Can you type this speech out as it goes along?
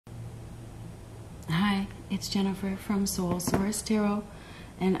Hi, it's Jennifer from Soul Source Tarot,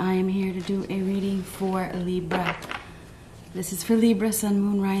 and I am here to do a reading for Libra. This is for Libra, Sun,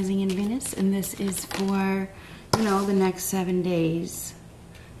 Moon, Rising, and Venus, and this is for, the next 7 days.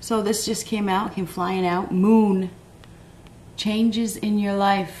 So this just came flying out. Moon, changes in your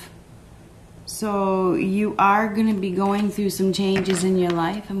life. So you are going to be going through some changes in your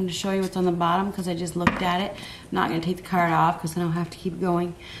life. I'm going to show you what's on the bottom because I just looked at it. I'm not going to take the card off because then I'll have to keep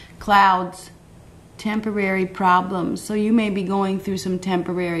going. Clouds. Temporary problems. So you may be going through some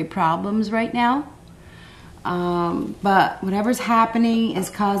temporary problems right now. But whatever's happening is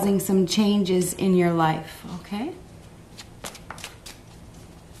causing some changes in your life. Okay?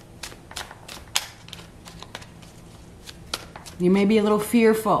 You may be a little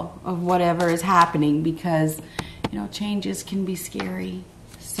fearful of whatever is happening because, changes can be scary.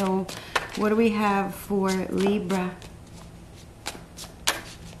 So what do we have for Libra?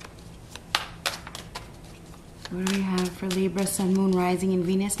 What do we have for Libra, Sun, Moon, Rising, and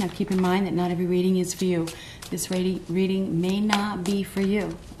Venus? Now keep in mind that not every reading is for you. This reading may not be for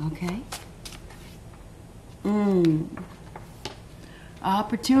you, okay?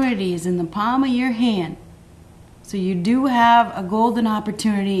 Opportunities in the palm of your hand. So you do have a golden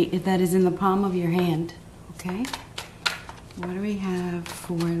opportunity that is in the palm of your hand, okay? What do we have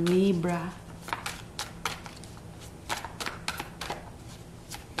for Libra?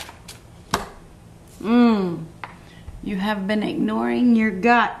 You have been ignoring your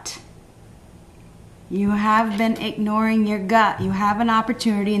gut. You have been ignoring your gut. You have an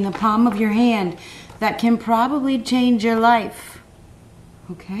opportunity in the palm of your hand that can probably change your life.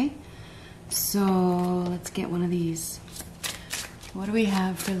 Okay? So, let's get one of these. What do we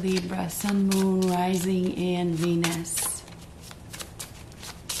have for Libra? Sun, Moon, Rising, and Venus.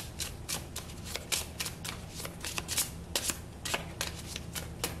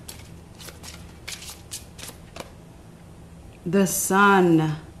 The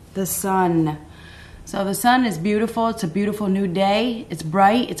sun. The sun. So the sun is beautiful. It's a beautiful new day. It's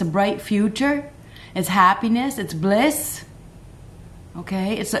bright. It's a bright future. It's happiness. It's bliss.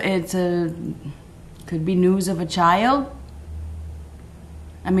 Okay? Could be news of a child.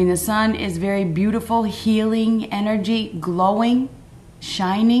 I mean, the sun is very beautiful, healing energy, glowing,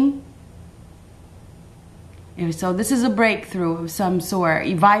 shining. And so this is a breakthrough of some sort.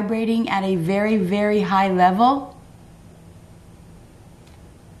 You're vibrating at a very, very high level.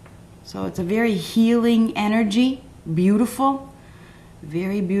 So it's a very healing energy, beautiful,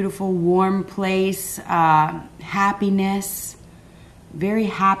 very beautiful, warm place, happiness, very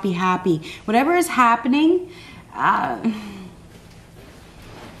happy. Whatever is happening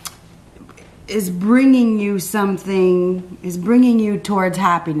is bringing you something, is bringing you towards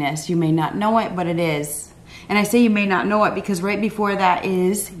happiness. You may not know it, but it is. And I say you may not know it because right before that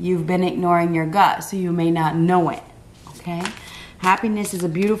is you've been ignoring your gut, so you may not know it, okay? Happiness is a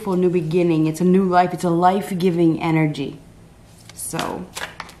beautiful new beginning. It's a new life. It's a life-giving energy. So,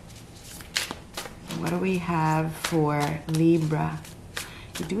 what do we have for Libra?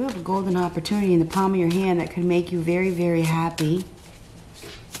 You do have a golden opportunity in the palm of your hand that could make you very, very happy.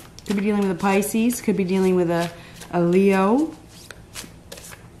 Could be dealing with a Pisces. Could be dealing with a Leo.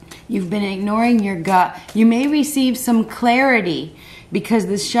 You've been ignoring your gut. You may receive some clarity because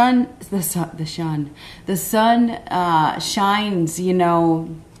the sun shines,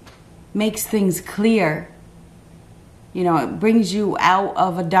 makes things clear. It brings you out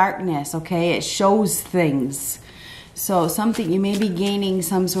of a darkness, okay? It shows things. So you may be gaining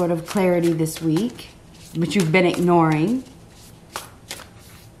some sort of clarity this week, but you've been ignoring.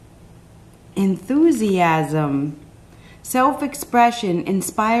 Enthusiasm, self-expression,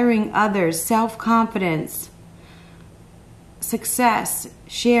 inspiring others, self-confidence, success,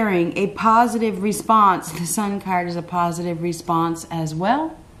 sharing, a positive response. The Sun card is a positive response as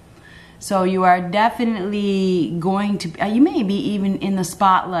well. So you are definitely going to, you may be even in the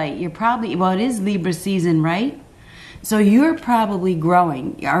spotlight. You're probably, well, it is Libra season, right? So you're probably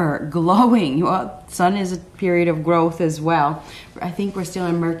growing or glowing. Well, Sun is a period of growth as well. I think we're still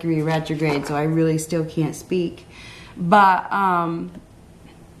in Mercury retrograde, so I really still can't speak. But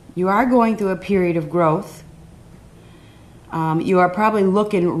you are going through a period of growth. You are probably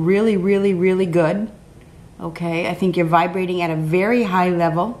looking really, really, really good. Okay, I think you're vibrating at a very high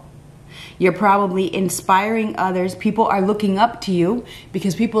level. You're probably inspiring others. People are looking up to you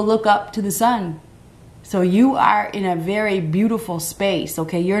because people look up to the sun. So you are in a very beautiful space,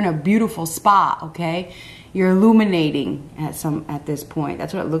 okay? You're in a beautiful spot, okay? You're illuminating at this point.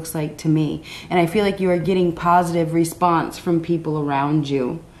 That's what it looks like to me. And I feel like you are getting positive response from people around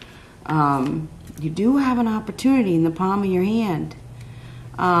you. You do have an opportunity in the palm of your hand.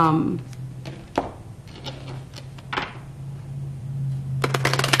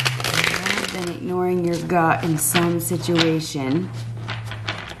 ignoring your gut in some situation.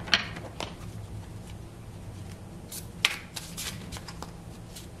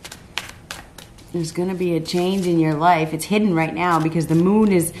 There's going to be a change in your life. It's hidden right now because the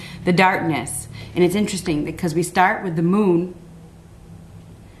moon is the darkness. And it's interesting because we start with the moon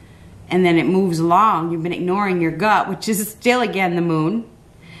and then it moves along. You've been ignoring your gut, which is still again the moon.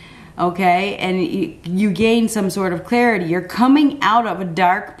 Okay, and you gain some sort of clarity. You're coming out of a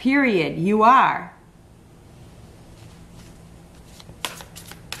dark period. You are.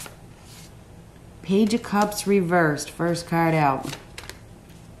 Page of Cups reversed. First card out.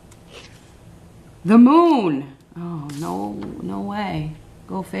 The moon. Oh, no way.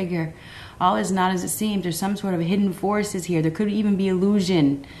 Go figure. All is not as it seems. There's some sort of hidden forces here. There could even be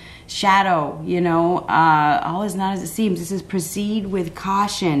illusion, shadow, you know. All is not as it seems. This is proceed with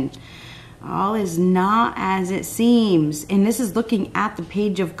caution. All is not as it seems. And this is looking at the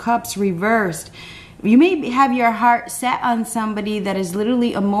Page of Cups reversed. You may have your heart set on somebody that is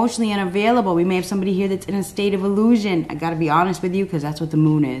literally emotionally unavailable. We may have somebody here that's in a state of illusion. I got to be honest with you because that's what the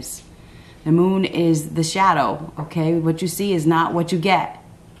moon is. The moon is the shadow, okay? What you see is not what you get,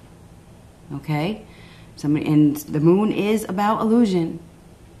 okay? And the moon is about illusion.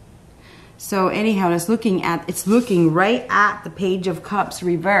 So anyhow, it's looking right at the Page of Cups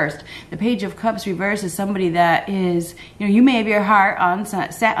reversed. The Page of Cups reversed is somebody that is, you know, you may have your heart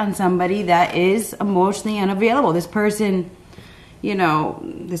set on somebody that is emotionally unavailable. This person, you know,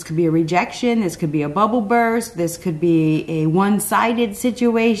 this could be a rejection, this could be a bubble burst, this could be a one-sided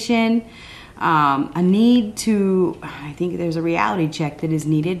situation, a need to, I think there's a reality check that is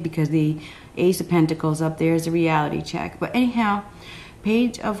needed because the Ace of Pentacles up there is a reality check. But anyhow,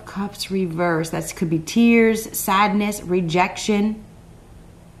 Page of Cups reversed. That could be tears, sadness, rejection.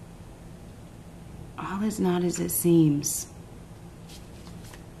 All is not as it seems.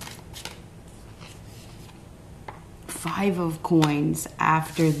 Five of Coins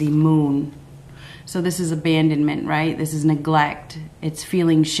after the moon. So this is abandonment, right? This is neglect. It's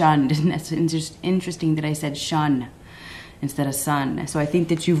feeling shunned. And that's interesting that I said shun instead of sun. So I think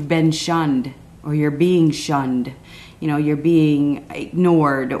that you've been shunned or you're being shunned. You know, you're being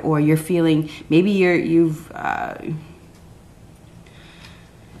ignored or you're feeling, maybe you've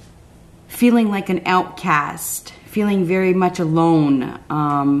feeling like an outcast, feeling very much alone,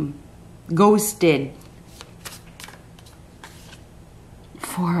 ghosted.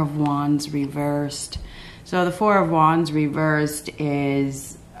 Four of Wands reversed. So the Four of Wands reversed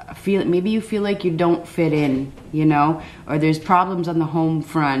is maybe you feel like you don't fit in, you know, or there's problems on the home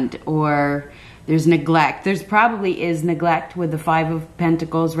front, or there's neglect. There's probably is neglect with the Five of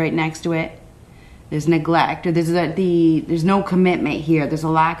Pentacles right next to it. There's neglect, or there's no commitment here. There's a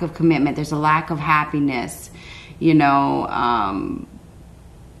lack of commitment. There's a lack of happiness, you know.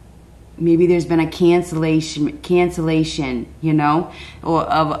 Maybe there's been a cancellation, you know, or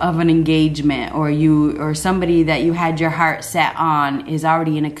of an engagement, or somebody that you had your heart set on is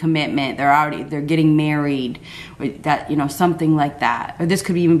already in a commitment. They're getting married, or that, you know, something like that. Or this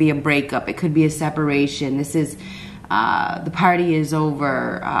could even be a breakup. It could be a separation. This is the party is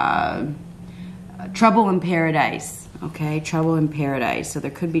over. Trouble in paradise. Okay, trouble in paradise. So there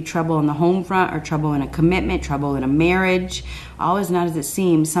could be trouble in the home front, or trouble in a commitment, trouble in a marriage. All is not as it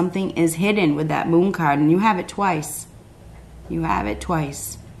seems. Something is hidden with that moon card, and you have it twice. You have it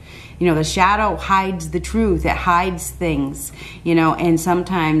twice. You know, the shadow hides the truth. It hides things, you know, and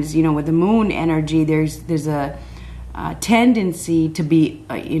sometimes, you know, with the moon energy, there's a tendency to be,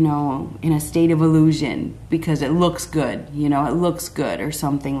 you know, in a state of illusion because it looks good, you know, it looks good or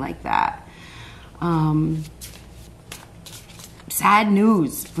something like that. Sad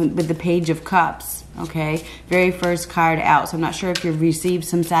news with the Page of Cups, okay? Very first card out. So I'm not sure if you've received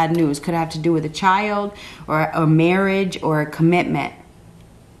some sad news. Could have to do with a child or a marriage or a commitment.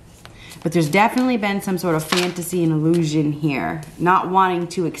 But there's definitely been some sort of fantasy and illusion here. Not wanting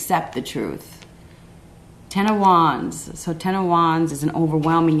to accept the truth. Ten of Wands. So Ten of Wands is an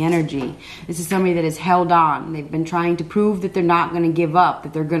overwhelming energy. This is somebody that has held on. They've been trying to prove that they're not going to give up,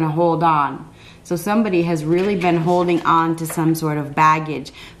 that they're going to hold on. So somebody has really been holding on to some sort of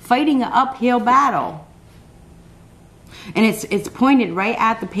baggage, fighting an uphill battle. And it's pointed right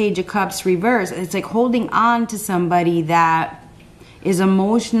at the Page of Cups reverse. It's like holding on to somebody that is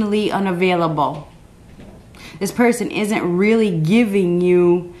emotionally unavailable. This person isn't really giving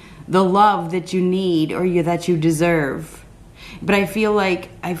you the love that you need or that you deserve. But I feel like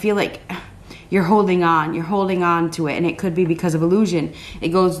you're holding on to it, and it could be because of illusion. It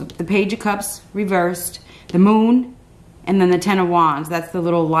goes the Page of Cups reversed, the moon, And then the Ten of Wands, that's the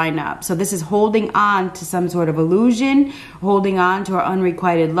little lineup. So this is holding on to some sort of illusion, holding on to our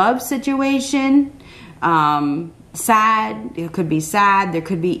unrequited love situation. Sad, it could be sad. There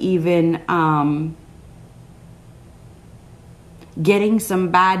could be even getting some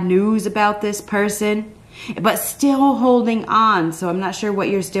bad news about this person, but still holding on. So I'm not sure what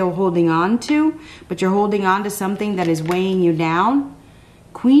you're still holding on to, but you're holding on to something that is weighing you down.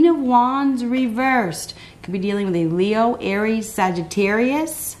 Queen of Wands reversed. Could be dealing with a Leo, Aries,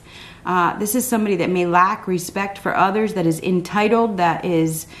 Sagittarius. This is somebody that may lack respect for others, that is entitled, that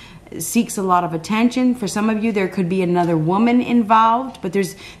seeks a lot of attention. For some of you, there could be another woman involved, but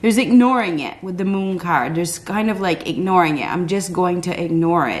there's ignoring it with the Moon card. There's kind of like ignoring it. I'm just going to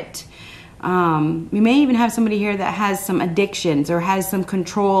ignore it. We may even have somebody here that has some addictions or has some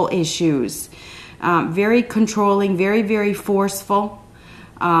control issues. Very controlling, very, very forceful.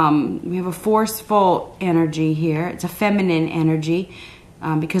 We have a forceful energy here. It's a feminine energy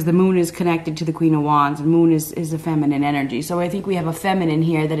because the Moon is connected to the Queen of Wands. The Moon is a feminine energy. So I think we have a feminine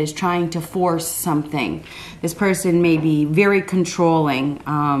here that is trying to force something. This person may be very controlling.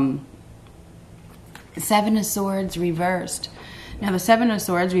 Seven of Swords reversed. Now the Seven of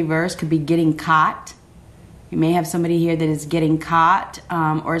Swords reversed could be getting caught. We may have somebody here that is getting caught,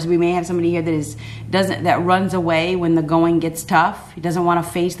 or we may have somebody here that runs away when the going gets tough. He doesn't want to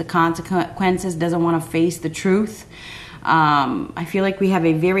face the consequences, doesn't want to face the truth. I feel like we have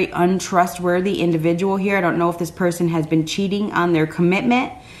a very untrustworthy individual here. I don't know if this person has been cheating on their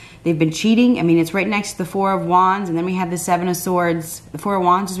commitment. They've been cheating. I mean, it's right next to the Four of Wands, and then we have the Seven of Swords. The Four of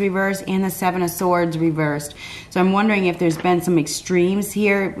Wands is reversed, and the Seven of Swords reversed. So I'm wondering if there's been some extremes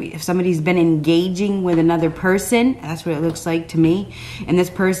here. If somebody's been engaging with another person, that's what it looks like to me. And this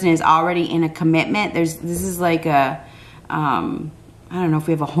person is already in a commitment. This is like a, I don't know if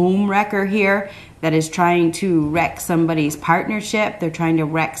we have a home wrecker here that is trying to wreck somebody's partnership. They're trying to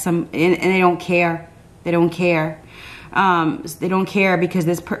wreck and they don't care. They don't care. They don't care because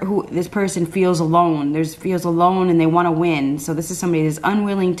this person feels alone. Feels alone and they want to win. So this is somebody that's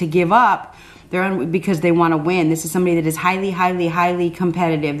unwilling to give up. Because they want to win. This is somebody that is highly, highly, highly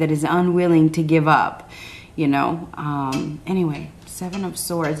competitive. That is unwilling to give up. You know. Anyway, Seven of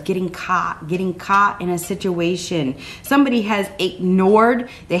Swords, getting caught in a situation. Somebody has ignored.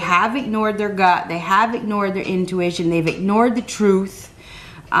 They have ignored their gut. They have ignored their intuition. They've ignored the truth.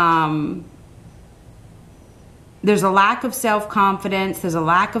 There's a lack of self-confidence. There's a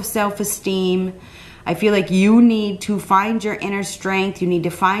lack of self-esteem. I feel like you need to find your inner strength. You need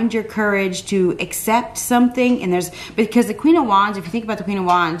to find your courage to accept something. And because the Queen of Wands, if you think about the Queen of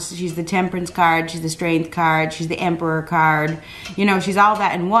Wands, she's the Temperance card, she's the Strength card, she's the Emperor card. You know, she's all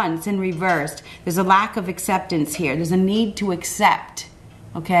that in one. It's in reversed. There's a lack of acceptance here. There's a need to accept,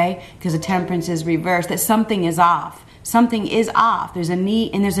 okay? Because the Temperance is reversed, that something is off. Something is off. There's a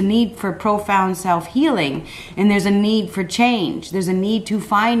need for profound self-healing, and there's a need for change. There's a need to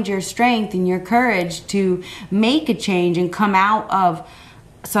find your strength and your courage to make a change and come out of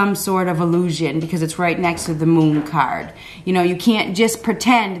some sort of illusion, because it's right next to the Moon card. You know, you can't just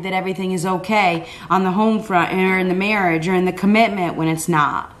pretend that everything is okay on the home front or in the marriage or in the commitment when it's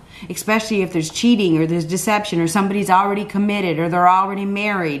not. Especially if there's cheating or there's deception or somebody's already committed or they're already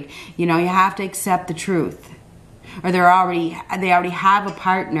married. You know, you have to accept the truth. Or they already have a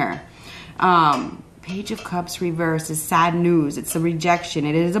partner. Page of Cups reversed is sad news. It's a rejection.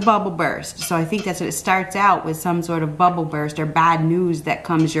 It is a bubble burst. So I think that's what it starts out with, some sort of bubble burst or bad news that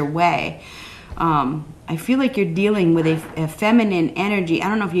comes your way. I feel like you're dealing with a feminine energy. I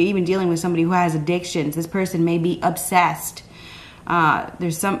don't know if you're even dealing with somebody who has addictions. This person may be obsessed.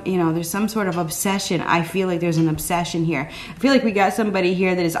 There's some sort of obsession. I feel like there's an obsession here. I feel like we got somebody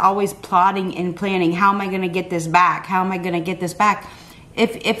here that is always plotting and planning. How am I going to get this back? How am I going to get this back?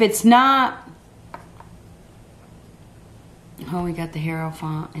 If it's not... Oh, we got the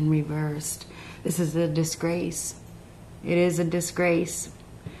Hierophant in reversed. This is a disgrace. It is a disgrace.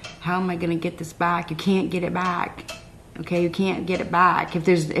 How am I going to get this back? You can't get it back. Okay, you can't get it back. If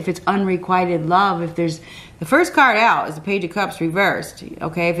it's unrequited love, the first card out is the Page of Cups reversed.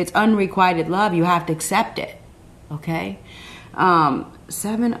 Okay, if it's unrequited love, you have to accept it. Okay,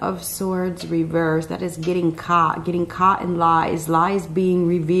 Seven of Swords reversed. That is getting caught in lies being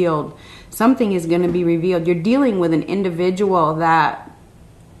revealed. Something is going to be revealed. You're dealing with an individual that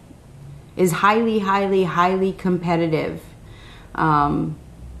is highly, highly, highly competitive.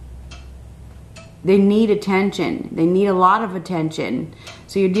 They need attention. They need a lot of attention.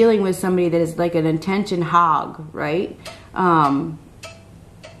 So you're dealing with somebody that is like an attention hog, right?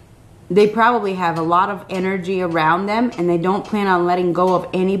 They probably have a lot of energy around them, and they don't plan on letting go of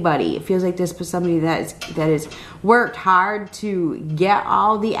anybody. It feels like this was somebody that is worked hard to get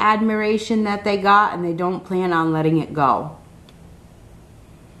all the admiration that they got, and they don't plan on letting it go.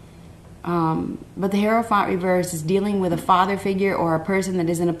 But the Hierophant reverse is dealing with a father figure or a person that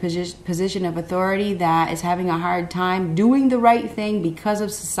is in a position of authority that is having a hard time doing the right thing because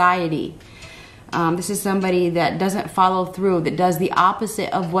of society. This is somebody that doesn't follow through, that does the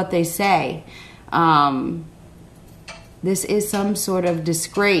opposite of what they say. This is some sort of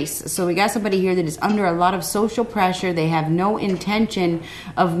disgrace. So we got somebody here that is under a lot of social pressure. They have no intention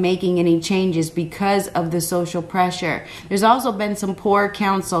of making any changes because of the social pressure. There's also been some poor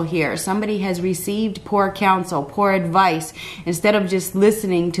counsel here. Somebody has received poor counsel, poor advice. Instead of just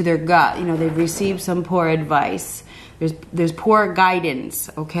listening to their gut, you know, they've received some poor advice. There's poor guidance,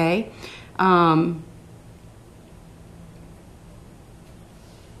 okay?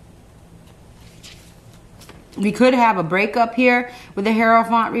 We could have a breakup here with the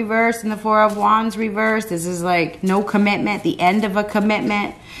Hierophant reverse and the Four of Wands reverse. This is like no commitment, the end of a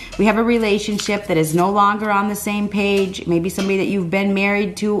commitment. We have a relationship that is no longer on the same page. Maybe somebody that you've been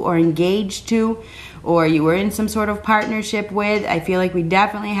married to or engaged to, or you were in some sort of partnership with. I feel like we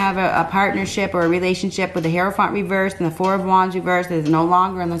definitely have a partnership or a relationship with the Hierophant reverse and the Four of Wands reverse that is no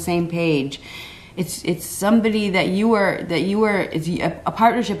longer on the same page. It's somebody that it's a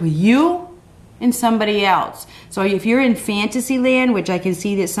partnership with you and somebody else. So if you're in fantasy land, which I can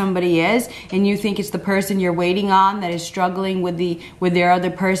see that somebody is, and you think it's the person you're waiting on that is struggling with their other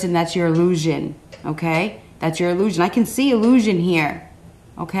person, that's your illusion. Okay? That's your illusion. I can see illusion here.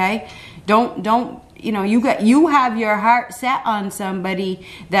 Okay? Don't you know, you have your heart set on somebody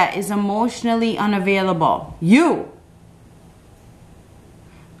that is emotionally unavailable. You.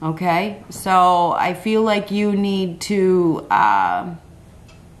 Okay? So I feel like you need to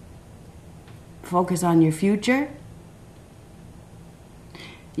focus on your future.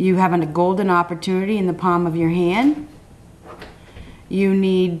 You have a golden opportunity in the palm of your hand. You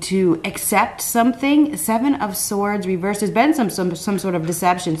need to accept something. Seven of Swords reversed. There's been some sort of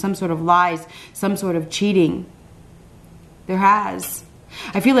deception, some sort of lies, some sort of cheating. There has.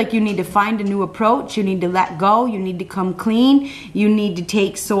 I feel like you need to find a new approach. You need to let go. You need to come clean. You need to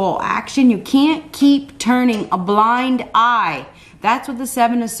take soul action. You can't keep turning a blind eye. That's what the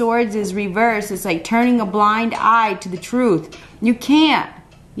Seven of Swords is reversed. It's like turning a blind eye to the truth. You can't.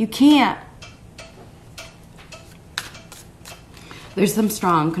 You can't. There's some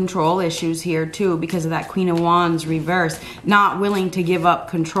strong control issues here too because of that Queen of Wands reversed. Not willing to give up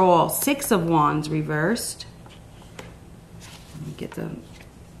control. Six of Wands reversed. Let me get the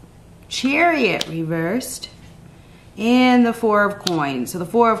Chariot reversed. And the Four of Coins. So the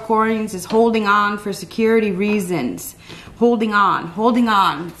Four of Coins is holding on for security reasons. Holding on, holding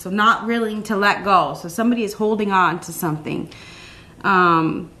on. So not willing to let go. So somebody is holding on to something.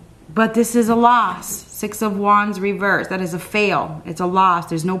 But this is a loss. Six of Wands reversed. That is a fail. It's a loss.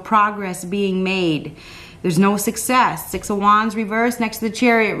 There's no progress being made. There's no success. Six of Wands reversed next to the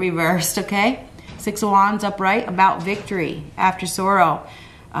Chariot reversed, okay? Six of Wands upright, about victory after sorrow.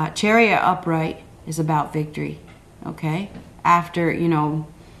 Chariot upright is about victory, okay? After, you know,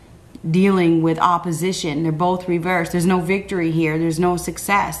 dealing with opposition. They're both reversed. There's no victory here. There's no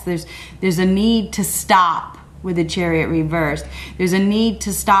success. There's a need to stop with the Chariot reversed. There's a need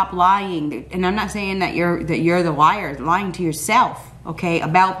to stop lying. And I'm not saying that you're the liar, lying to yourself, okay,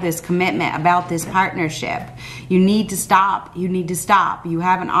 about this commitment, about this partnership. You need to stop. You need to stop. You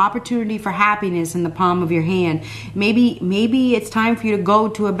have an opportunity for happiness in the palm of your hand. Maybe it's time for you to go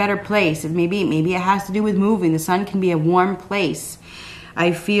to a better place. Maybe it has to do with moving. The sun can be a warm place.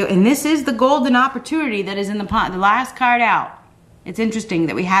 I feel, and this is the golden opportunity that is in the last card out. It's interesting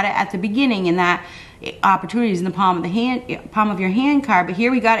that we had it at the beginning, and that opportunity is in the palm of your hand card. But here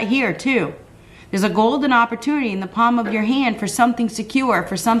we got it here too. There's a golden opportunity in the palm of your hand for something secure,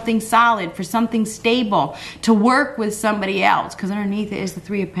 for something solid, for something stable, to work with somebody else. Because underneath it is the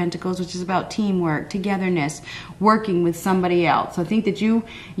Three of Pentacles, which is about teamwork, togetherness, working with somebody else. So I think that you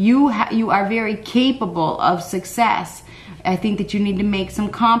are very capable of success. I think that you need to make some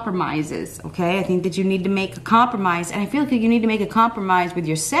compromises, okay? I think that you need to make a compromise, and I feel like you need to make a compromise with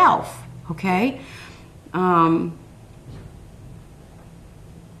yourself, okay?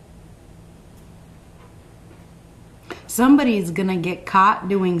 Somebody's gonna get caught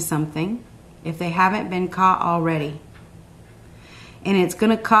doing something if they haven't been caught already. And it's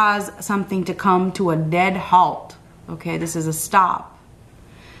gonna cause something to come to a dead halt, okay? This is a stop.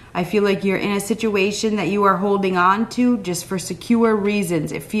 I feel like you're in a situation that you are holding on to just for secure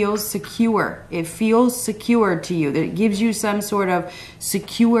reasons. It feels secure. It feels secure to you. That it gives you some sort of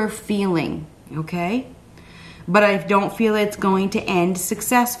secure feeling, okay? But I don't feel it's going to end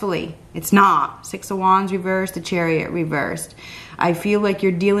successfully. It's not. Six of Wands reversed, the Chariot reversed. I feel like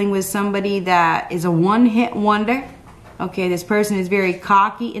you're dealing with somebody that is a one-hit wonder. Okay, this person is very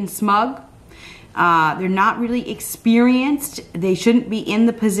cocky and smug. They're not really experienced. They shouldn't be in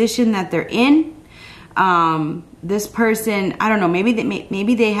the position that they're in. This person, I don't know,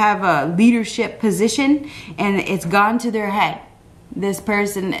 maybe they have a leadership position and it's gone to their head. This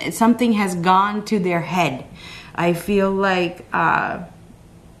person, something has gone to their head. I feel like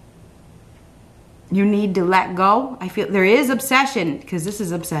you need to let go. I feel there is obsession, because this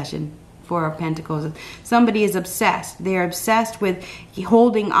is obsession. Four of Pentacles. Somebody is obsessed. They're obsessed with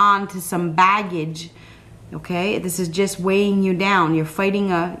holding on to some baggage. Okay, this is just weighing you down. You're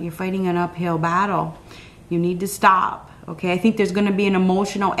fighting an uphill battle. You need to stop. Okay, I think there's going to be an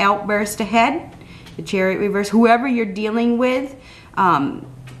emotional outburst ahead. The Chariot reverse. Whoever you're dealing with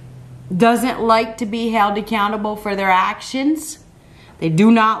doesn't like to be held accountable for their actions. They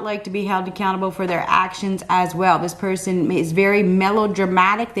do not like to be held accountable for their actions as well. This person is very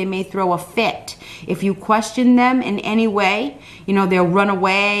melodramatic. They may throw a fit. If you question them in any way, you know, they'll run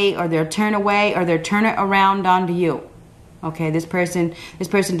away, or they'll turn away, or they'll turn it around onto you. Okay, this person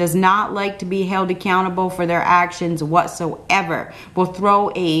does not like to be held accountable for their actions whatsoever. Will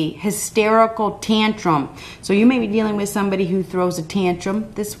throw a hysterical tantrum. So you may be dealing with somebody who throws a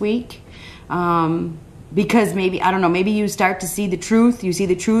tantrum this week. Because maybe, I don't know, maybe you start to see the truth. You see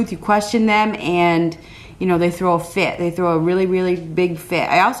the truth, you question them, and, you know, they throw a fit. They throw a really, really big fit.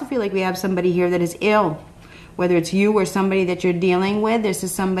 I also feel like we have somebody here that is ill. Whether it's you or somebody that you're dealing with, this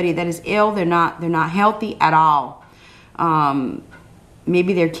is somebody that is ill. They're not healthy at all.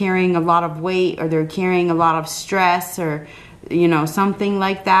 Maybe they're carrying a lot of weight, or they're carrying a lot of stress, or, you know, something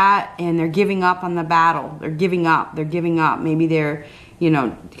like that, and they're giving up on the battle. They're giving up. They're giving up. Maybe they're, you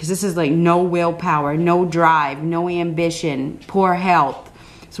know, because this is like no willpower, no drive, no ambition, poor health.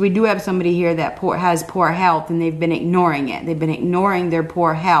 So we do have somebody here that has poor health, and they've been ignoring it. They've been ignoring their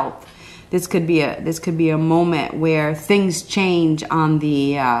poor health. This could be a moment where things change on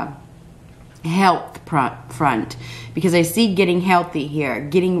the health front, because I see getting healthy here.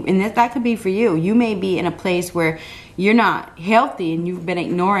 And that could be for you. You may be in a place where you're not healthy and you've been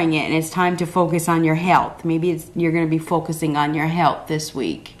ignoring it, and it's time to focus on your health. Maybe you're going to be focusing on your health this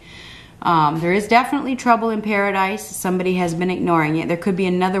week. There is definitely trouble in paradise. Somebody has been ignoring it. There could be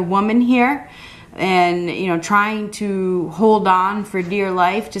another woman here, and, you know, trying to hold on for dear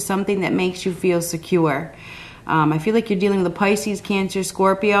life to something that makes you feel secure. I feel like you're dealing with a Pisces, Cancer,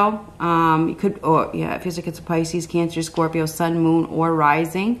 Scorpio. It feels like it's a Pisces, Cancer, Scorpio, Sun, Moon, or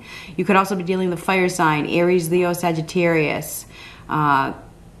Rising. You could also be dealing with a fire sign, Aries, Leo, Sagittarius.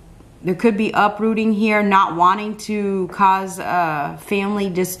 There could be uprooting here, not wanting to cause family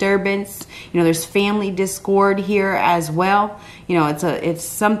disturbance. You know, there's family discord here as well. You know, it's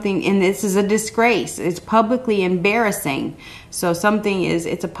something, and this is a disgrace. It's publicly embarrassing. So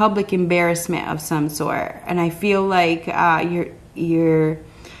it's a public embarrassment of some sort. And I feel like I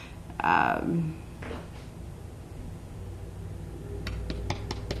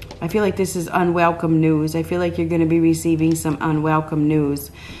feel like this is unwelcome news. I feel like you're going to be receiving some unwelcome news.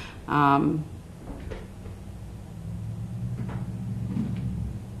 I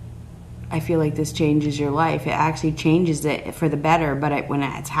feel like this changes your life. It actually changes it for the better, but when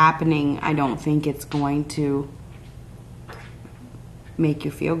it's happening, I don't think it's going to make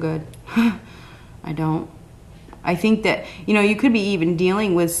you feel good. I don't. I think that, you know, you could be even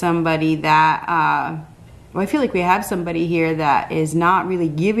dealing with somebody that, well, I feel like we have somebody here that is not really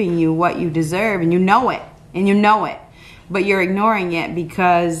giving you what you deserve, and you know it, but you're ignoring it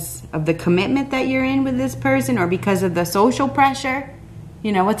because of the commitment that you're in with this person, or because of the social pressure.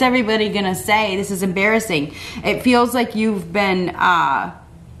 You know, what's everybody gonna say? This is embarrassing. It feels like you've been,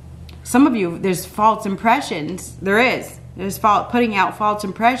 some of you, there's false impressions. There's putting out false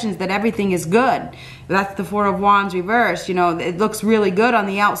impressions that everything is good. That's the Four of Wands reversed. You know, it looks really good on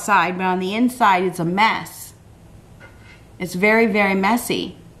the outside, but on the inside, it's a mess. It's very, very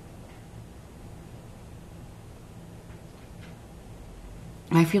messy.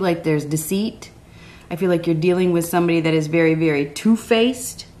 I feel like there's deceit. I feel like you're dealing with somebody that is very, very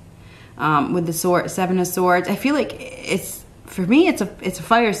two-faced. With the Seven of Swords, I feel like for me, it's a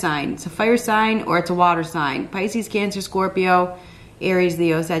fire sign. It's a fire sign, or it's a water sign. Pisces, Cancer, Scorpio, Aries,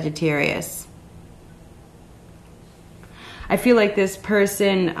 Leo, Sagittarius. I feel like this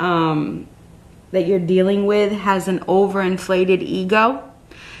person that you're dealing with has an overinflated ego.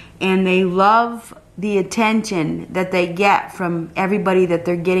 and they love the attention that they get from everybody that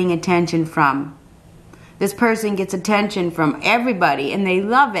they're getting attention from. This person gets attention from everybody and they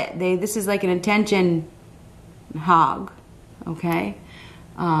love it. This is like an attention hog, okay?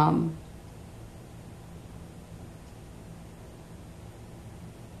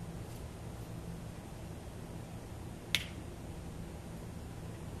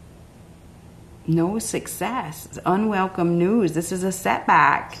 No success. It's unwelcome news. This is a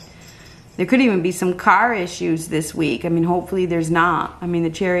setback. There could even be some car issues this week. I mean, hopefully there's not. I mean, the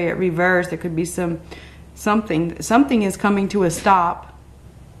Chariot reverse, there could be something is coming to a stop.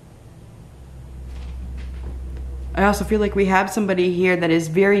 I also feel like we have somebody here that is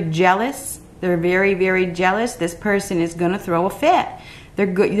very jealous. They're very, very jealous. This person is going to throw a fit.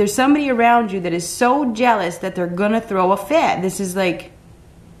 There's somebody around you that is so jealous that they're going to throw a fit. This is like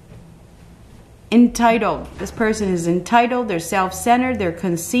entitled. This person is entitled. They're self-centered. They're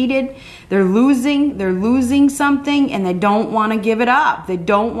conceited. They're losing something and they don't want to give it up. They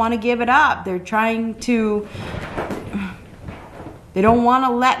don't want to give it up. They don't want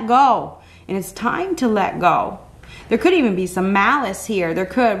to let go. And it's time to let go. There could even be some malice here. There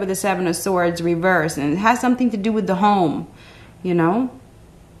could with the Seven of Swords reverse. And it has something to do with the home, you know.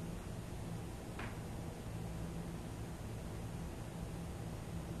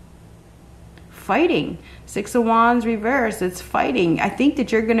 Fighting. Six of Wands reverse. It's fighting. I think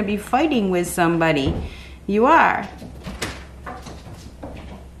that you're going to be fighting with somebody. You are.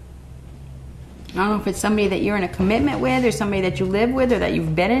 I don't know if it's somebody that you're in a commitment with or somebody that you live with or that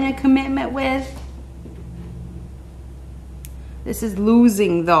you've been in a commitment with. This is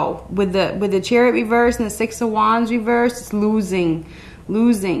losing though. With the Chariot reverse and the Six of Wands reverse, it's losing.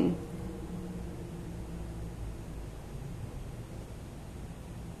 Losing.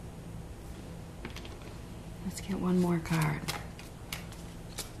 Let's get one more card.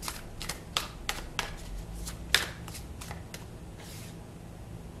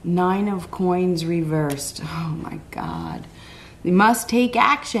 Nine of Coins reversed. Oh my God. You must take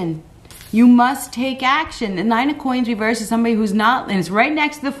action. You must take action. The Nine of Coins reversed is somebody who's not, and it's right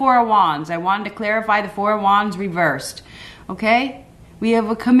next to the Four of Wands. I wanted to clarify the Four of Wands reversed. Okay? We have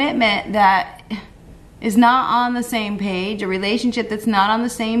a commitment that is not on the same page, a relationship that's not on the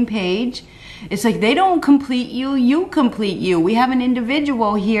same page. It's like they don't complete you, you complete you. We have an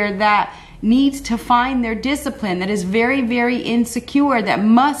individual here that needs to find their discipline, that is very, very insecure, that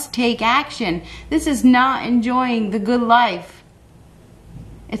must take action. This is not enjoying the good life.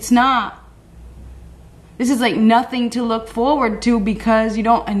 It's not. This is like nothing to look forward to because you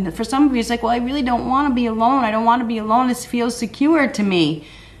don't, and for some of you it's like, well, I really don't want to be alone. I don't want to be alone. This feels secure to me.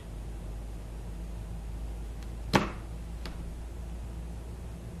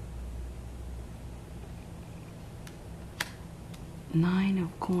 Nine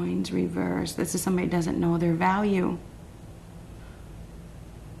of Coins reversed. This is somebody who doesn't know their value.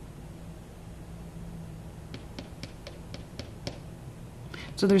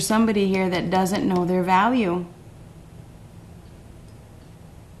 So there's somebody here that doesn't know their value.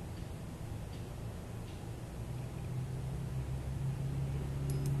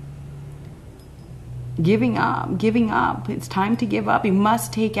 Giving up, giving up. It's time to give up. You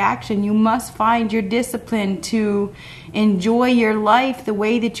must take action. You must find your discipline to enjoy your life the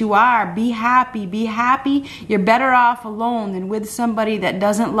way that you are. Be happy, be happy. You're better off alone than with somebody that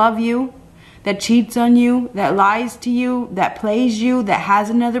doesn't love you, that cheats on you, that lies to you, that plays you, that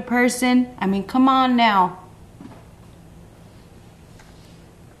has another person. I mean, come on now.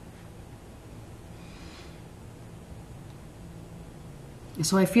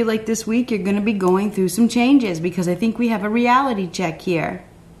 So I feel like this week you're going to be going through some changes because I think we have a reality check here.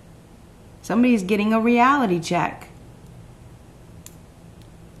 Somebody's getting a reality check.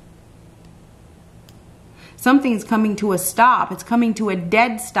 Something's coming to a stop. It's coming to a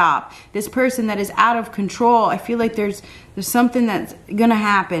dead stop. This person that is out of control, I feel like there's something that's going to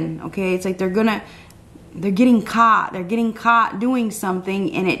happen, okay? It's like they're getting caught. They're getting caught doing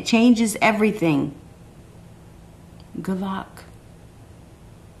something and it changes everything. Good luck.